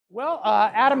Well,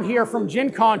 Adam here from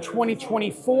GenCon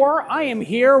 2024. I am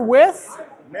here with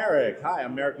Meric. Hi,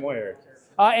 I'm Meric Moir.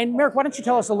 And Meric, why don't you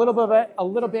tell us a little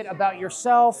bit about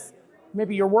yourself,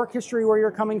 maybe your work history, where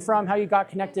you're coming from, how you got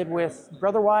connected with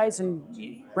Brotherwise and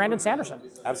Brandon Sanderson.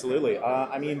 Absolutely.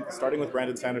 Starting with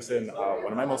Brandon Sanderson,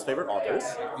 one of my most favorite authors.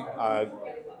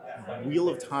 Wheel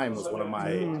of Time was one of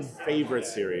my favorite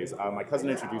series. My cousin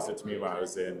introduced it to me when I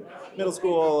was in middle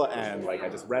school, and I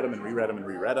just read them and reread them and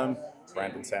reread them.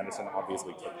 Brandon Sanderson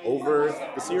obviously took over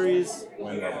the series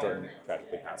when Jordan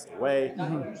tragically passed away,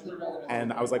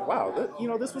 and I was like, wow,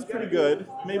 this was pretty good.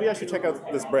 Maybe I should check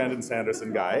out this Brandon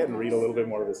Sanderson guy and read a little bit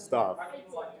more of his stuff.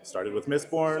 Started with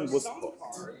Mistborn, was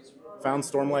hooked. Found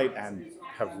Stormlight and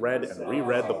have read and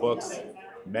reread the books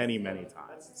many, many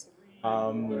times.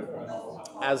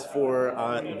 As for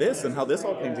this and how this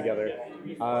all came together,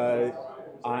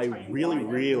 I really,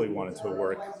 really wanted to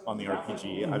work on the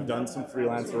RPG. I've done some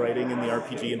freelance writing in the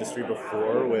RPG industry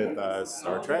before with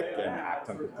Star Trek and Act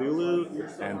on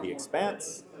Cthulhu and The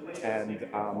Expanse, and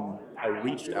I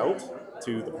reached out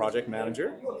to the project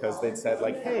manager because they'd said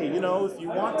hey, if you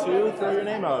want to, throw your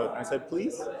name out. I said,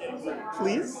 please,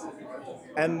 please.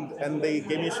 And they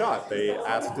gave me a shot. They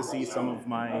asked to see some of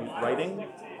my writing.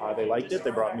 They liked it.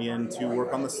 They brought me in to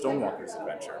work on the Stonewalkers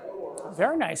adventure.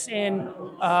 Very nice. And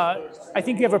I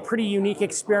think you have a pretty unique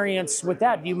experience with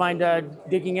that. Do you mind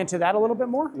digging into that a little bit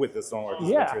more? With the Stonewalkers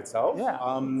adventure itself?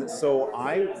 Yeah. So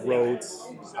I wrote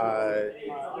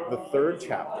the third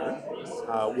chapter,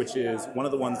 which is one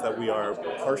of the ones that we are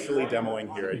partially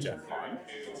demoing here at GenCon.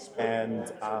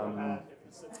 And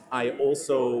I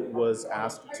also was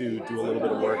asked to do a little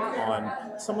bit of work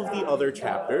on some of the other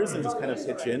chapters and just kind of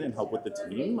pitch in and help with the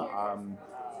team.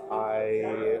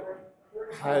 I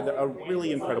had a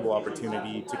really incredible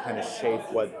opportunity to kind of shape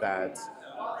what that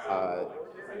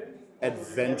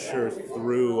adventure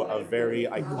through a very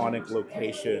iconic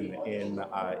location in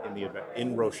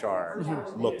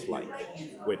Roshar looked like,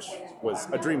 which was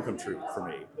a dream come true for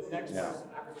me. Yeah.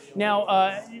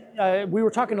 Now, we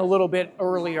were talking a little bit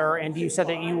earlier, and you said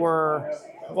that you were,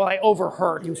 well, I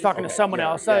overheard, he was talking to someone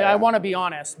else. I want to be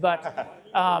honest, but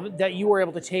that you were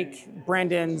able to take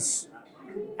Brandon's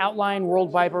outline,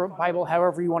 world Bible,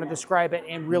 however you want to describe it,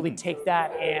 and really take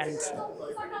that and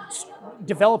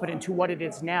develop it into what it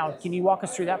is now. Can you walk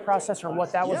us through that process or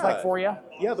what that was like for you?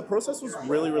 Yeah, the process was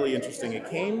really, really interesting. It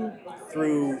came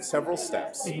through several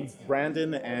steps.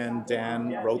 Brandon and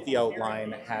Dan wrote the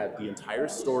outline, had the entire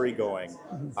story going,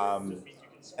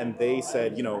 and they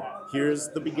said, here's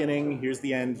the beginning, here's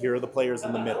the end, here are the players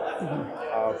in the middle.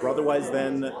 Brotherwise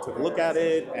then took a look at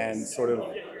it and sort of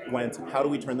went, how do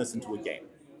we turn this into a game?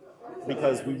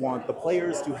 Because we want the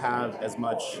players to have as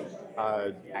much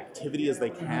activity as they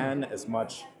can, as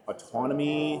much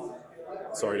autonomy,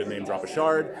 sorry to name drop a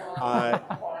shard,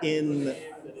 in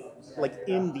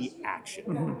the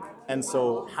action. And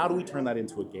so how do we turn that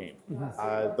into a game?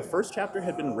 The first chapter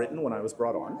had been written when I was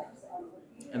brought on,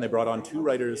 and they brought on two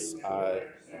writers,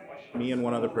 me and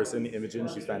one other person, Imogen,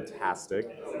 she's fantastic.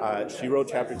 She wrote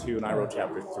chapter 2 and I wrote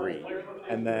chapter 3.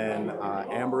 And then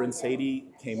Amber and Sadie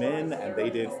came in and they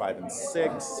did 5 and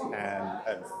 6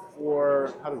 and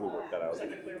 4. How did we work that out?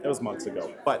 It was months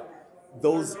ago. But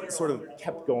those sort of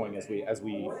kept going as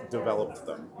we developed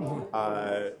them.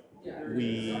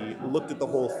 We looked at the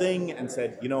whole thing and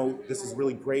said, this is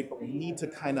really great, but we need to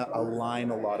kind of align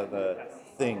a lot of the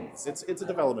things. It's a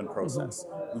development process.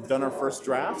 We've done our first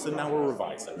drafts and now we're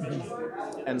revising.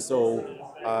 And so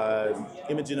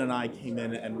Imogen and I came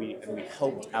in and we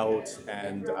helped out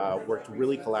and worked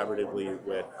really collaboratively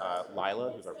with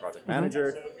Lila, who's our project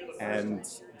manager, and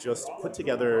just put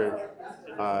together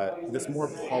this more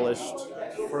polished,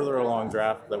 further along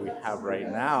draft that we have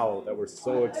right now that we're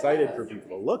so excited for people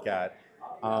to look at.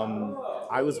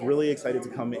 I was really excited to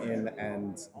come in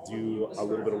and do a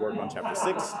little bit of work on chapter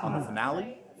 6 on the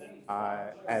finale,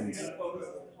 and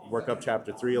work up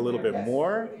chapter 3 a little bit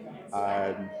more.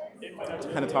 To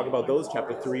kind of talk about those,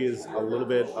 chapter 3 is a little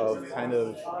bit of kind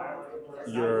of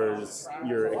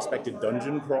your expected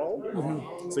dungeon crawl.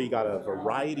 So you got a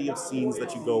variety of scenes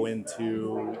that you go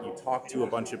into, you talk to a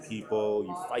bunch of people,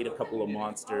 you fight a couple of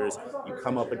monsters, you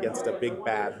come up against a big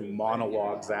bad who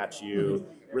monologues at you.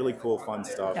 Really cool, fun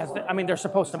stuff. They're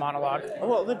supposed to monologue. Oh,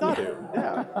 well, they've got to,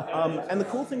 yeah. And the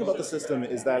cool thing about the system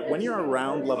is that when you're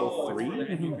around level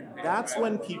 3, that's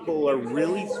when people are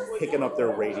really picking up their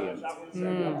radiant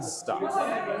stuff.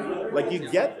 You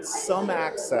get some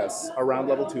access around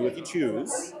level 2 if you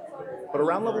choose, but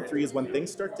around level 3 is when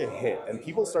things start to hit and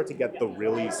people start to get the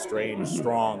really strange,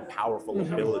 strong, powerful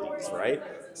abilities, right?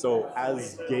 So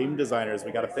as game designers,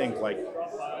 we got to think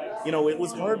it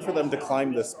was hard for them to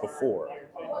climb this before.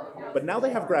 But now they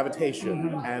have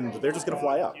gravitation, and they're just going to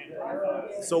fly up.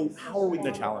 So how are we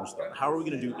going to challenge them? How are we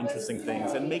going to do interesting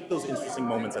things and make those interesting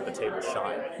moments at the table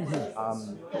shine?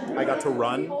 I got to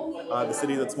run the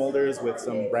City That Smolders with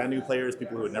some brand new players,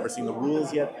 people who had never seen the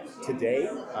rules yet. Today,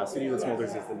 City That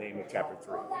Smolders is the name of Chapter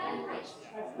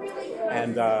 3.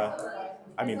 And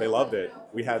I mean, they loved it.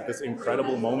 We had this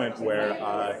incredible moment where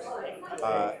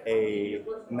a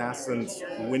nascent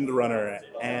Windrunner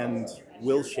and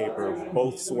Will Shaper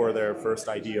both swore their first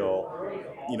ideal,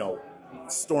 you know,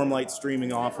 stormlight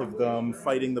streaming off of them,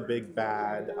 fighting the big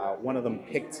bad. One of them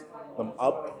picked them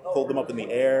up, pulled them up in the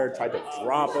air, tried to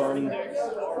drop them.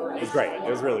 It was great. It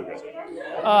was really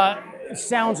good.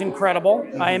 Sounds incredible.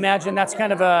 I imagine that's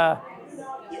kind of a,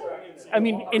 I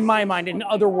mean, in my mind, an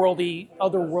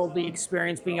otherworldly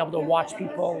experience, being able to watch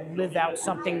people live out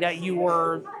something that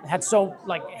you had so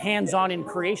like hands-on in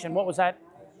creation. What was that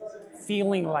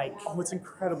feeling like? Oh, it's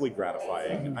incredibly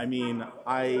gratifying. I mean,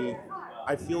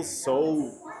 I feel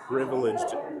so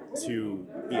privileged to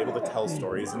be able to tell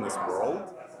stories in this world.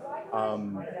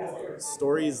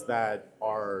 Stories that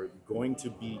are going to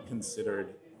be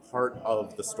considered part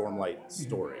of the Stormlight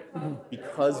story.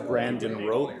 Because Brandon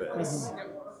wrote this,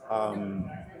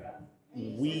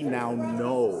 we now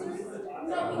know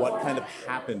what kind of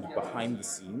happened behind the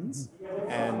scenes,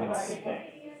 and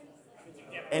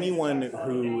anyone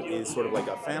who is sort of like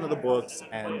a fan of the books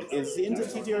and is into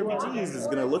TTRPGs is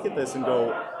going to look at this and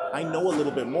go, I know a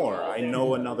little bit more. I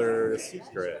know another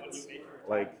secret.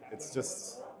 Like, it's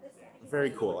just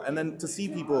very cool. And then to see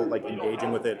people like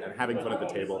engaging with it and having fun at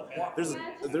the table,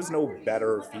 there's no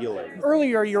better feeling.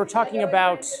 Earlier, you were talking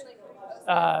about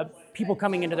people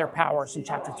coming into their powers in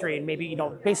Chapter 3, and maybe, you know,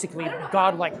 basically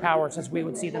godlike powers as we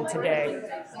would see them today.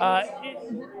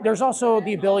 There's also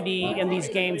the ability in these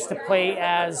games to play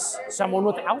as someone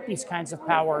without these kinds of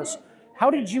powers. How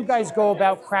did you guys go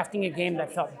about crafting a game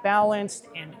that felt balanced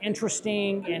and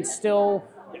interesting and still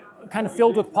kind of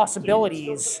filled with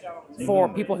possibilities for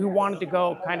people who wanted to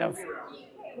go kind of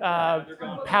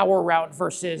power route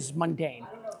versus mundane?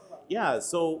 Yeah,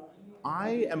 so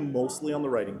I am mostly on the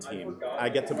writing team. I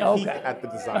get to peek at the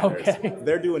designers.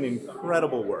 They're doing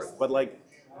incredible work, but like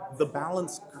the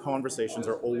balanced conversations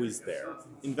are always there.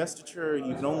 Investiture,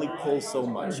 you can only pull so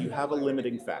much. You have a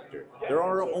limiting factor. There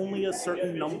are only a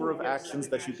certain number of actions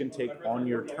that you can take on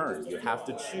your turn. You have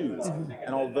to choose.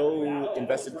 And although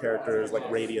invested characters like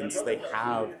Radiance, they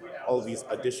have all of these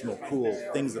additional cool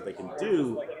things that they can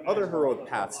do, other heroic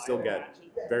paths still get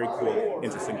very cool,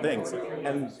 interesting things.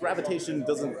 And gravitation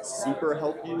doesn't super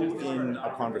help you in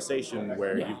a conversation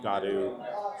where you've got to,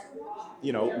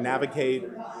 you know, navigate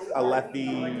a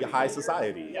Lethe high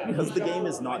society. Because the game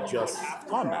is not just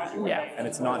combat. And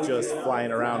it's not just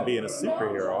flying around being a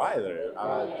superhero either.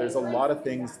 There's a lot of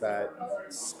things that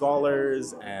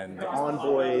scholars and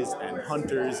envoys and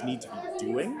hunters need to be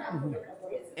doing.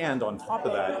 And on top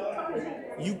of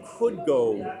that, you could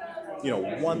go, you know,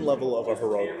 one level of a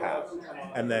heroic path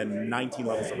and then 19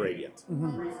 levels of radiant.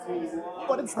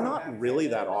 But it's not really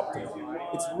that optimal.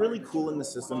 It's really cool in the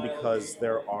system because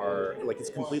there are, like, it's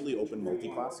completely open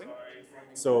multi-classing.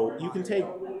 So you can take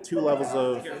 2 levels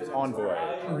of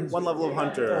envoy, 1 level of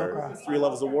hunter, 3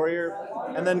 levels of warrior,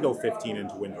 and then go 15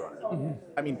 into windrunner.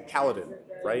 I mean, paladin,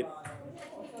 right?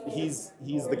 He's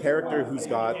the character who's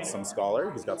got some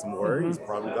scholar, he's got some warrior, he's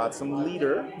probably got some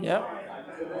leader.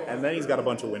 And then he's got a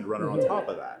bunch of Windrunner on top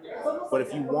of that. But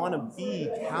if you want to be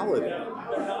Paladin,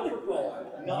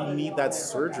 you need that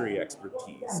surgery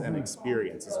expertise and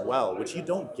experience as well, which you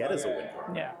don't get as a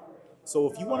Windrunner. So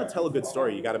if you want to tell a good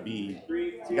story, you got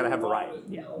to have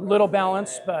variety. Little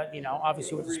balance, but, you know,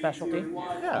 obviously with a specialty.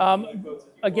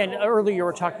 Again, earlier you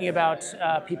were talking about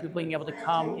people being able to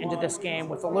come into this game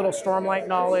with a little Stormlight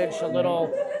knowledge, a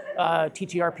little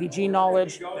TTRPG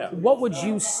knowledge. What would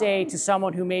you say to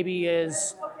someone who maybe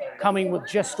is coming with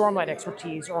just Stormlight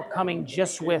expertise or coming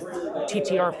just with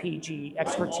TTRPG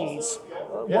expertise?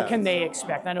 What can they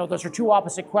expect? I know those are two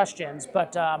opposite questions,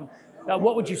 but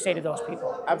what would you say to those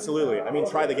people? Absolutely. I mean,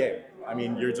 try the game. I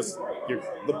mean,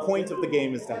 the point of the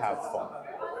game is to have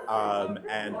fun.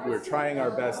 And we're trying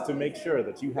our best to make sure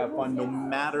that you have fun no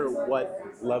matter what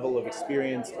level of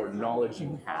experience or knowledge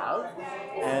you have.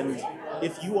 And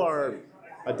if you are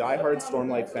a diehard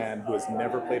Stormlight fan who has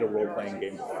never played a role-playing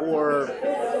game before,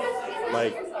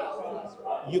 like,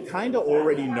 you kind of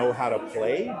already know how to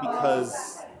play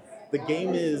because the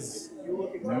game is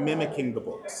mimicking the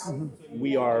books.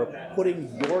 We are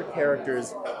putting your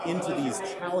characters into these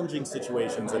challenging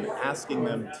situations and asking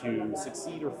them to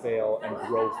succeed or fail and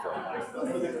grow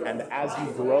from it. And as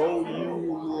you grow,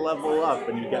 you level up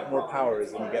and you get more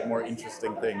powers and you get more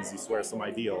interesting things. You swear some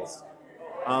ideals.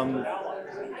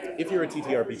 If you're a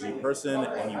TTRPG person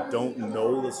and you don't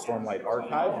know the Stormlight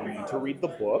Archive, you need to read the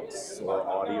books or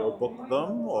audiobook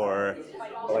them, or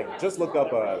like just look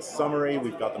up a summary.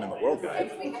 We've got them in the World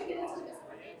Guide.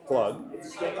 Plug.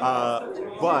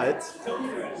 But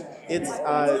it's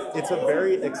a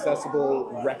very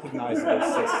accessible, recognizable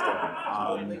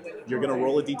system. You're going to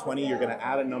roll a d20, you're going to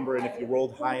add a number, and if you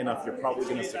rolled high enough, you're probably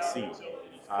going to succeed.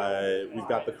 We've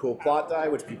got the cool plot die,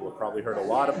 which people have probably heard a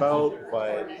lot about,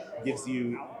 but gives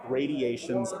you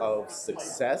gradations of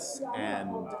success and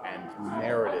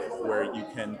narrative, where you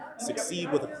can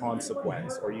succeed with a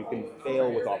consequence, or you can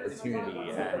fail with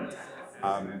opportunity. And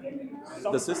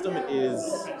the system is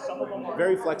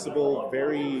very flexible,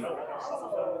 very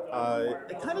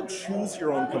kind of choose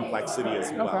your own complexity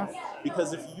as well. Okay.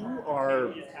 Because if you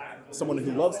are someone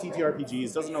who loves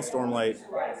TTRPGs, doesn't know Stormlight,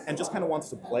 and just kind of wants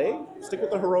to play, stick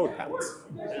with the heroic paths.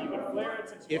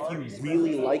 If you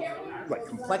really like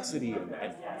complexity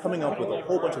and coming up with a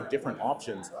whole bunch of different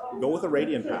options, go with a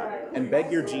Radiant path and beg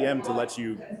your GM to let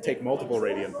you take multiple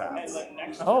Radiant paths.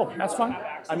 Oh, that's fun.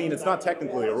 I mean, it's not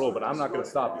technically a rule, but I'm not going to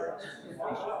stop you.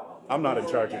 I'm not in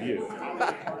charge of you.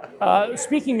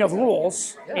 Speaking of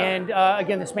rules, and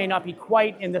again, this may not be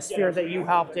quite in the sphere that you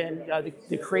helped in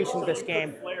the creation of this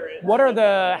game, what are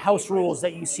the house rules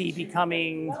that you see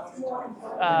becoming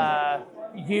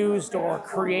used or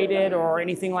created or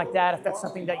anything like that, if that's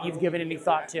something that you've given any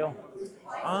thought to?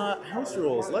 House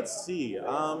rules, let's see.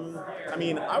 I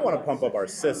mean, I want to pump up our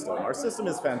system. Our system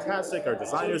is fantastic, our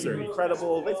designers are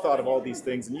incredible, they've thought of all these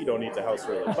things, and you don't need to house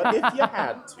rule it. But if you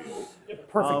had to...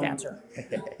 Perfect answer.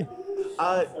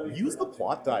 Use the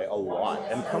plot die a lot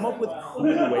and come up with cool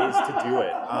ways to do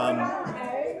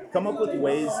it. Come up with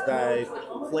ways that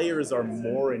players are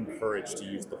more encouraged to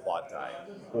use the plot die,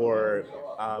 or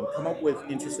come up with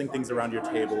interesting things around your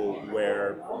table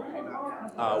where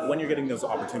when you're getting those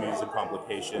opportunities and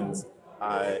complications,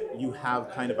 you have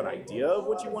kind of an idea of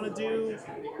what you want to do,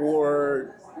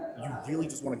 or you really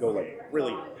just want to go like,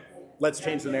 really, let's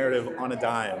change the narrative on a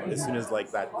dime as soon as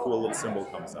like that cool little symbol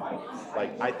comes up.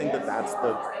 Like, I think that that's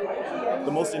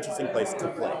the most interesting place to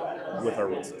play with our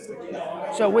rule system.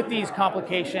 So with these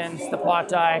complications, the plot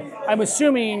die, I'm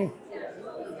assuming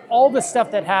all the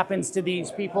stuff that happens to these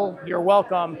people, you're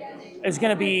welcome, is going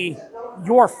to be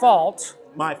your fault.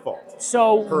 My fault.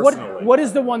 So personally. what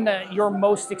is the one that you're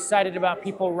most excited about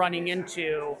people running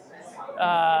into,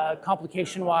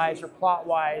 complication-wise or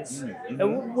plot-wise?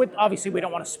 With, obviously, we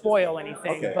don't want to spoil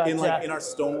anything. Okay. But in our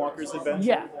Stonewalkers adventure?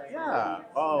 Yeah. Yeah.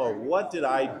 Oh, what did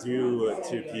I do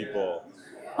to people?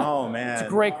 Oh, man. It's a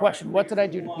great question. What did I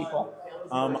do to people?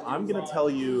 I'm going to tell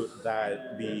you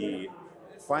that the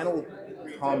final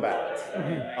combat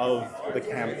of the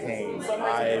campaign,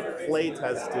 I play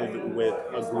tested with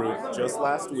a group just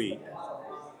last week,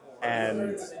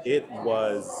 and it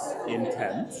was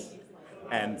intense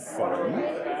and fun,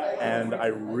 and I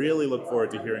really look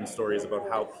forward to hearing stories about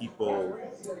how people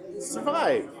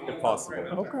survive, if possible.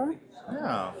 Okay.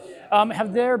 Yeah.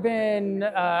 Have there been,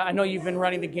 I know you've been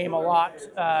running the game a lot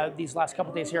these last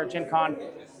couple days here at GenCon,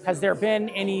 has there been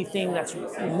anything that's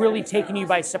really taken you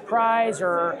by surprise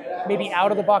or maybe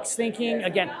out of the box thinking?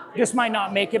 Again, this might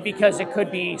not make it because it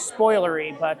could be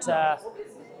spoilery, but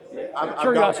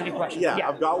curiosity question. Yeah,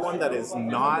 I've got one that is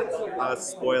not a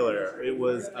spoiler. It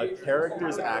was a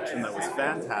character's action that was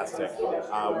fantastic. We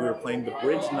were playing the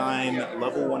Bridge 9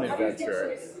 Level 1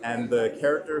 adventure, and the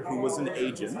character who was an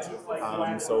agent,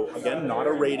 so again, not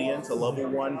a Radiant, a Level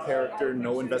 1 character,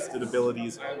 no invested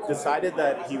abilities, decided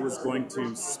that he was going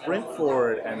to sprint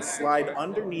forward and slide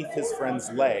underneath his friend's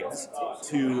legs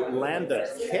to land a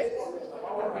kick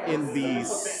in the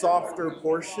softer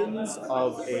portions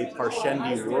of a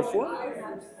Parshendi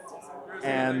warform,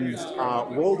 and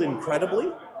rolled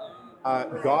incredibly,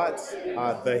 got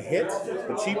the hit,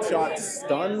 the cheap shot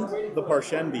stunned the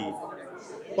Parshendi,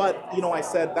 but, you know, I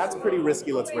said, that's pretty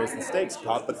risky, let's raise the stakes,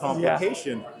 caught the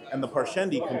complication, and the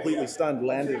Parshendi, completely stunned,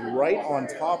 landed right on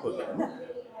top of him,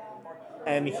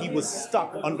 and he was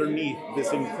stuck underneath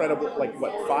this incredible, like,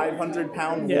 what,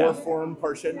 500-pound warform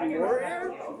Parshendi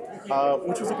warrior?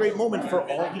 Which was a great moment for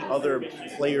all the other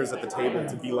players at the table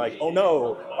to be like, oh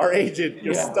no, our agent,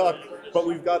 you're stuck, but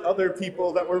we've got other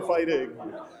people that we're fighting.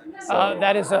 So,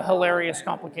 that is a hilarious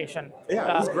complication.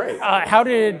 Yeah, it was great. How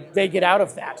did they get out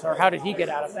of that, or how did he get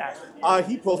out of that?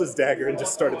 He pulled his dagger and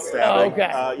just started stabbing.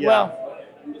 Okay, well,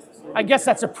 I guess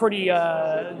that's a pretty,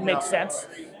 makes sense.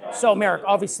 So, Meric,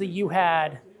 obviously you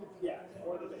had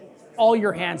all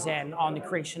your hands in on the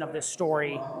creation of this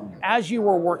story. As you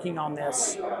were working on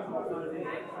this,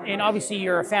 and obviously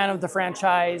you're a fan of the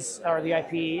franchise or the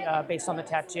IP based on the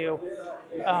tattoo,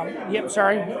 Yep,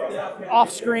 sorry.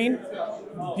 Off screen,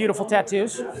 beautiful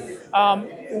tattoos.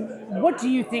 What do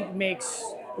you think makes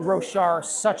Roshar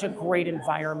such a great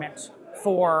environment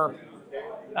for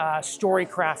story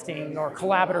crafting or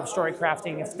collaborative story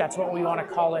crafting, if that's what we want to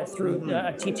call it, through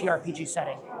a TTRPG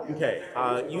setting? Okay,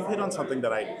 you've hit on something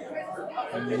that I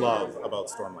love about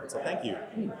Stormlight, so thank you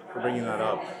for bringing that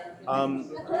up.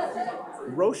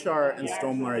 Roshar and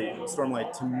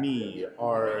Stormlight to me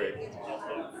are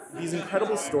these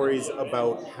incredible stories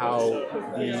about how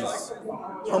these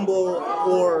humble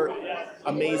or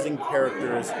amazing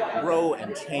characters grow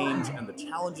and change and the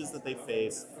challenges that they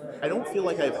face. I don't feel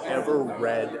like I've ever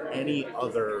read any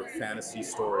other fantasy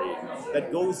story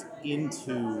that goes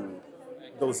into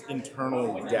those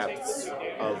internal depths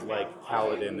of like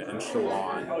Paladin and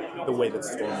Shallan the way that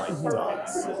Stormlight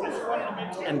does.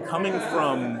 And coming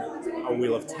from a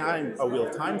Wheel of Time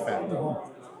fandom,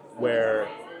 where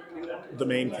the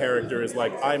main character is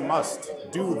like, I must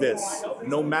do this,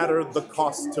 no matter the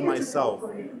cost to myself.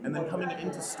 And then coming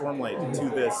into Stormlight to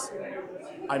this,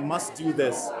 I must do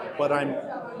this, but I'm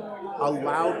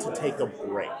allowed to take a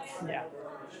break. Yeah.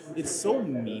 It's so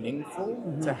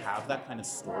meaningful to have that kind of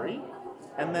story.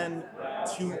 And then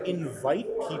to invite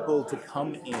people to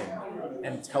come in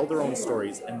and tell their own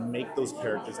stories and make those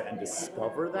characters and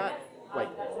discover that, like,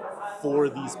 for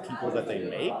these people that they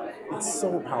make, it's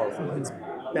so powerful. It's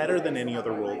better than any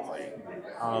other role playing.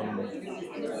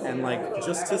 And like,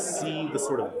 just to see the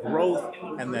sort of growth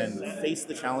and then face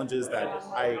the challenges that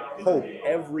I hope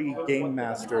every game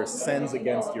master sends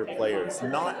against your players,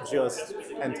 not just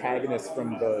antagonists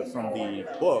from the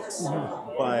books,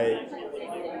 but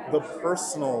the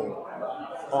personal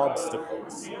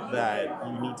obstacles that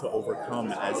you need to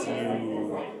overcome as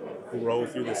you grow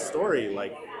through this story.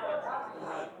 Like,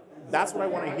 that's what I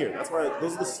want to hear.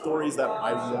 Those are the stories that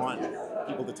I want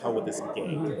people to tell with this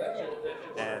game.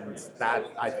 And that,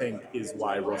 I think, is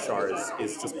why Roshar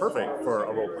is just perfect for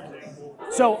a role-playing game.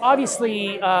 So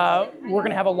obviously, we're going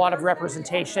to have a lot of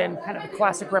representation, kind of a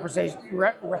classic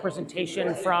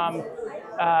representation from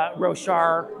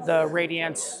Roshar, the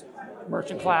Radiance,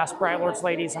 Merchant class, Bright Lords,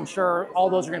 Ladies. I'm sure all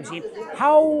those are going to be seen.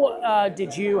 How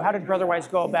did Brotherwise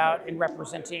go about in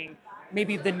representing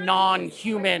maybe the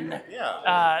non-human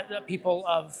people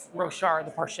of Roshar,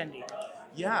 the Parshendi?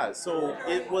 Yeah, so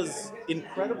it was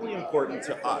incredibly important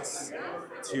to us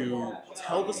to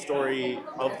tell the story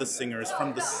of the singers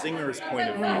from the singer's point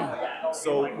of view.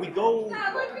 So we go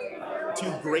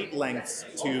to great lengths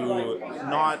to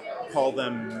not call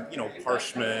them,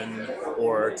 Parshmen,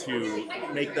 or to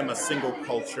make them a single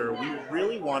culture. We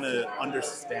really want to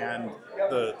understand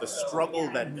the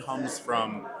struggle that comes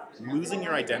from losing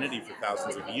your identity for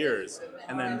thousands of years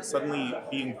and then suddenly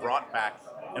being brought back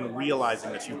and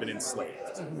realizing that you've been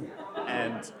enslaved.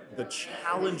 And the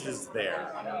challenges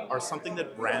there are something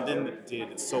that Brandon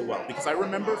did so well. Because I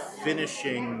remember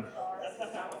finishing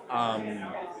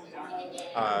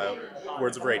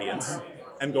Words of Radiance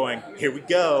and going, here we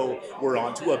go, we're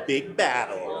on to a big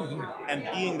battle. And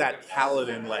being that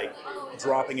Paladin, like,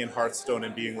 dropping in Hearthstone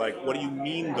and being like, what do you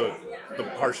mean the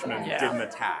Parshmen didn't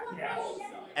attack?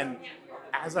 And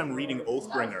as I'm reading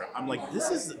Oathbringer, I'm like,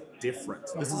 this is different.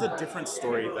 This is a different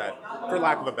story that, for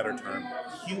lack of a better term,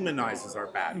 humanizes our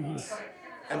baddies.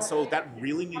 And so that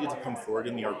really needed to come forward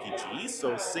in the RPG.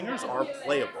 So singers are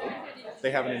playable. They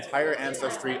have an entire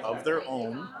ancestry of their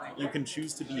own. You can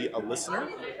choose to be a listener,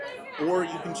 or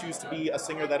you can choose to be a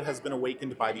singer that has been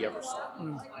awakened by the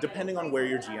Everstorm, depending on where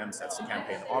your GM sets the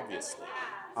campaign, obviously.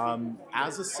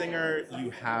 As a singer,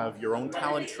 you have your own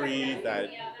talent tree that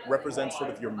represents sort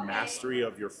of your mastery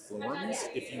of your forms.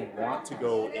 If you want to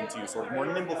go into sort of more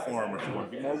nimble form, or if you want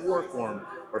to be more war form,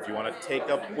 or if you want to take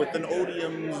up with an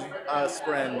odium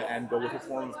spren and go with a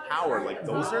form of power, like,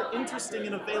 those are interesting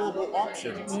and available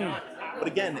options. But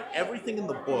again, everything in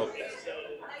the book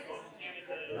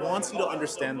wants you to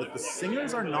understand that the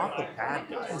singers are not the bad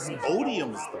guys.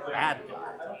 Odium's the bad guy.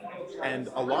 And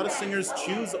a lot of singers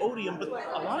choose Odium, but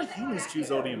a lot of humans choose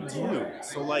Odium too.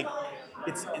 So, like,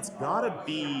 it's gotta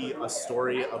be a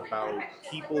story about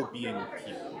people being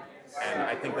people. And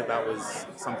I think that was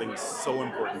something so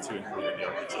important to include in the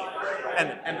RPG.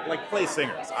 And like, play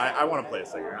singers. I want to play a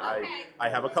singer. I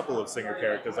have a couple of singer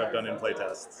characters I've done in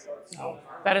playtests. Oh,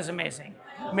 that is amazing.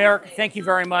 Meric, thank you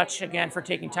very much again for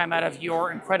taking time out of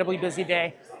your incredibly busy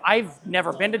day. I've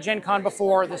never been to GenCon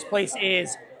before. This place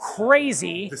is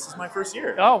crazy. This is my first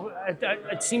year. Oh,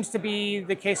 it seems to be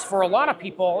the case for a lot of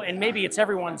people, and maybe it's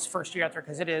everyone's first year out there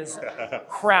because it is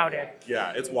crowded.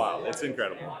 Yeah, it's wild. It's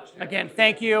incredible. Again,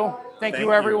 thank you. Thank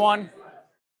you, everyone.